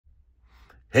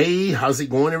Hey, how's it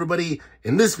going, everybody?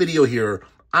 In this video here,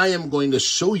 I am going to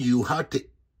show you how to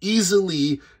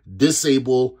easily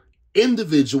disable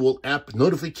individual app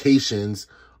notifications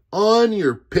on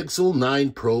your Pixel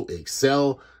 9 Pro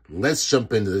XL. Let's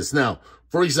jump into this. Now,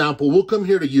 for example, we'll come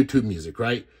here to YouTube Music,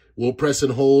 right? We'll press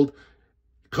and hold.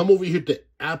 Come over here to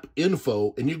App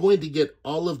Info, and you're going to get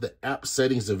all of the app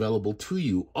settings available to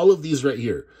you. All of these right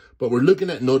here. But we're looking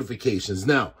at notifications.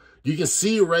 Now, you can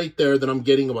see right there that I'm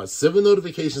getting about 7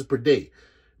 notifications per day.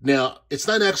 Now, it's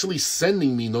not actually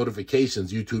sending me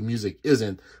notifications. YouTube Music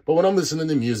isn't. But when I'm listening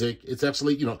to music, it's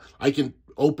actually, I can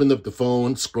open up the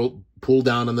phone, pull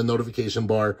down on the notification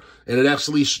bar, and it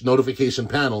actually notification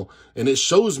panel, and it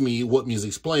shows me what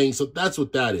music's playing. So that's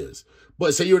what that is.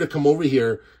 But say you were to come over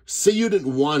here, say you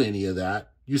didn't want any of that,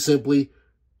 you simply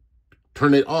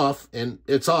turn it off and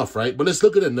it's off, right? But let's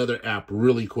look at another app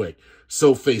really quick.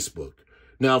 So Facebook.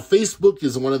 Now, Facebook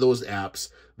is one of those apps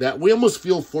that we almost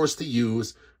feel forced to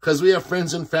use because we have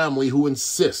friends and family who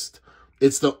insist.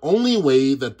 It's the only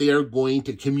way that they are going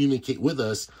to communicate with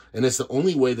us, and it's the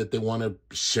only way that they want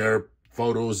to share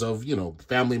photos of,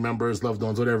 family members, loved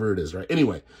ones, whatever it is, right?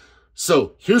 Anyway,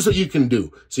 so here's what you can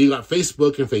do. So you got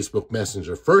Facebook and Facebook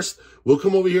Messenger. First, we'll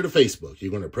come over here to Facebook.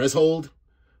 You're going to press hold,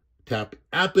 tap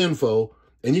App Info,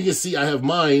 and you can see I have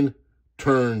mine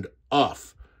turned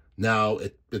off. Now,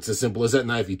 it's as simple as that.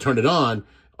 Now, if you turn it on,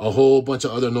 a whole bunch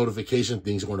of other notification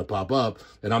things are going to pop up.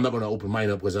 And I'm not going to open mine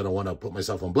up because I don't want to put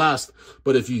myself on blast.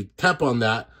 But if you tap on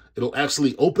that, it'll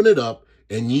actually open it up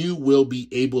and you will be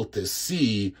able to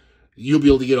see, you'll be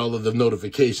able to get all of the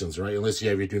notifications, right? Unless you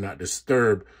have your Do Not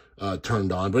Disturb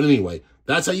turned on. But anyway,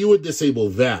 that's how you would disable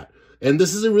that. And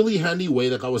this is a really handy way,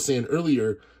 like I was saying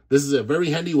earlier, this is a very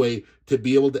handy way to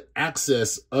be able to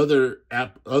access other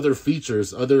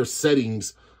features, other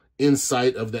settings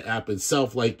inside of the app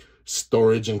itself, like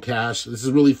storage and cache. This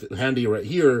is really handy right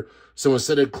here. So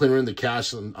instead of clearing the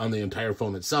cache on the entire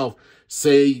phone itself,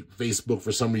 say Facebook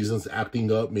for some reason is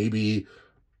acting up, maybe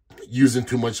using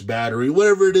too much battery,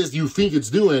 whatever it is you think it's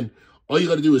doing, all you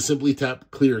got to do is simply tap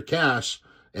clear cache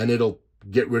and it'll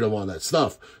get rid of all that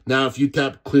stuff. Now, if you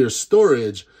tap clear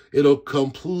storage, it'll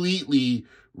completely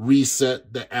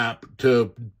reset the app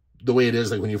to the way it is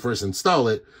like when you first install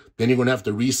it. Then you're going to have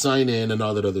to re-sign in and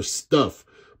all that other stuff.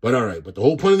 But all right, but the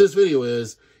whole point of this video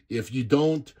is if you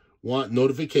don't want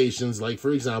notifications, like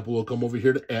for example, we'll come over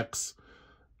here to X.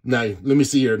 Now, let me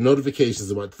see here,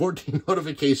 notifications, about 14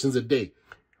 notifications a day.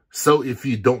 So if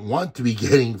you don't want to be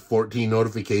getting 14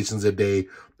 notifications a day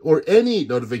or any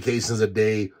notifications a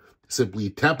day, simply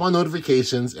tap on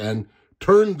notifications and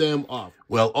turn them off.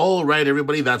 Well, all right,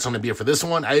 everybody, that's going to be it for this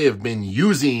one. I have been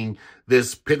using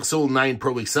this Pixel 9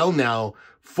 Pro XL now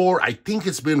for, I think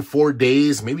it's been 4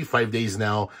 days, maybe 5 days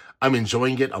now. I'm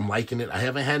enjoying it. I'm liking it. I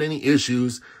haven't had any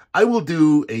issues. I will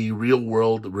do a real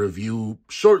world review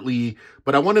shortly,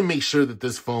 but I want to make sure that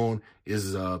this phone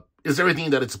is everything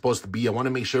that it's supposed to be. I want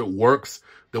to make sure it works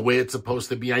the way it's supposed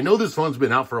to be. I know this phone's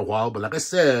been out for a while, but like I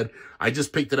said, I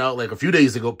just picked it out like a few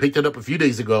days ago,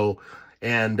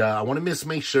 and I want to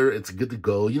make sure it's good to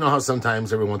go. You know how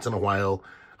sometimes every once in a while,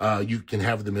 you can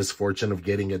have the misfortune of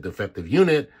getting a defective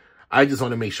unit. I just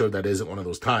want to make sure that isn't one of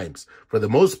those times. For the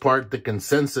most part, the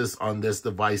consensus on this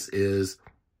device is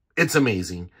it's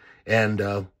amazing. And,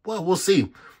 well, we'll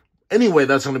see. Anyway,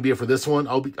 that's going to be it for this one.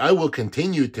 I will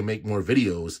continue to make more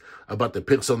videos about the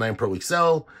Pixel 9 Pro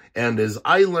XL. And as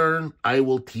I learn, I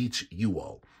will teach you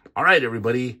all. All right,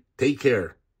 everybody, take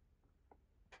care.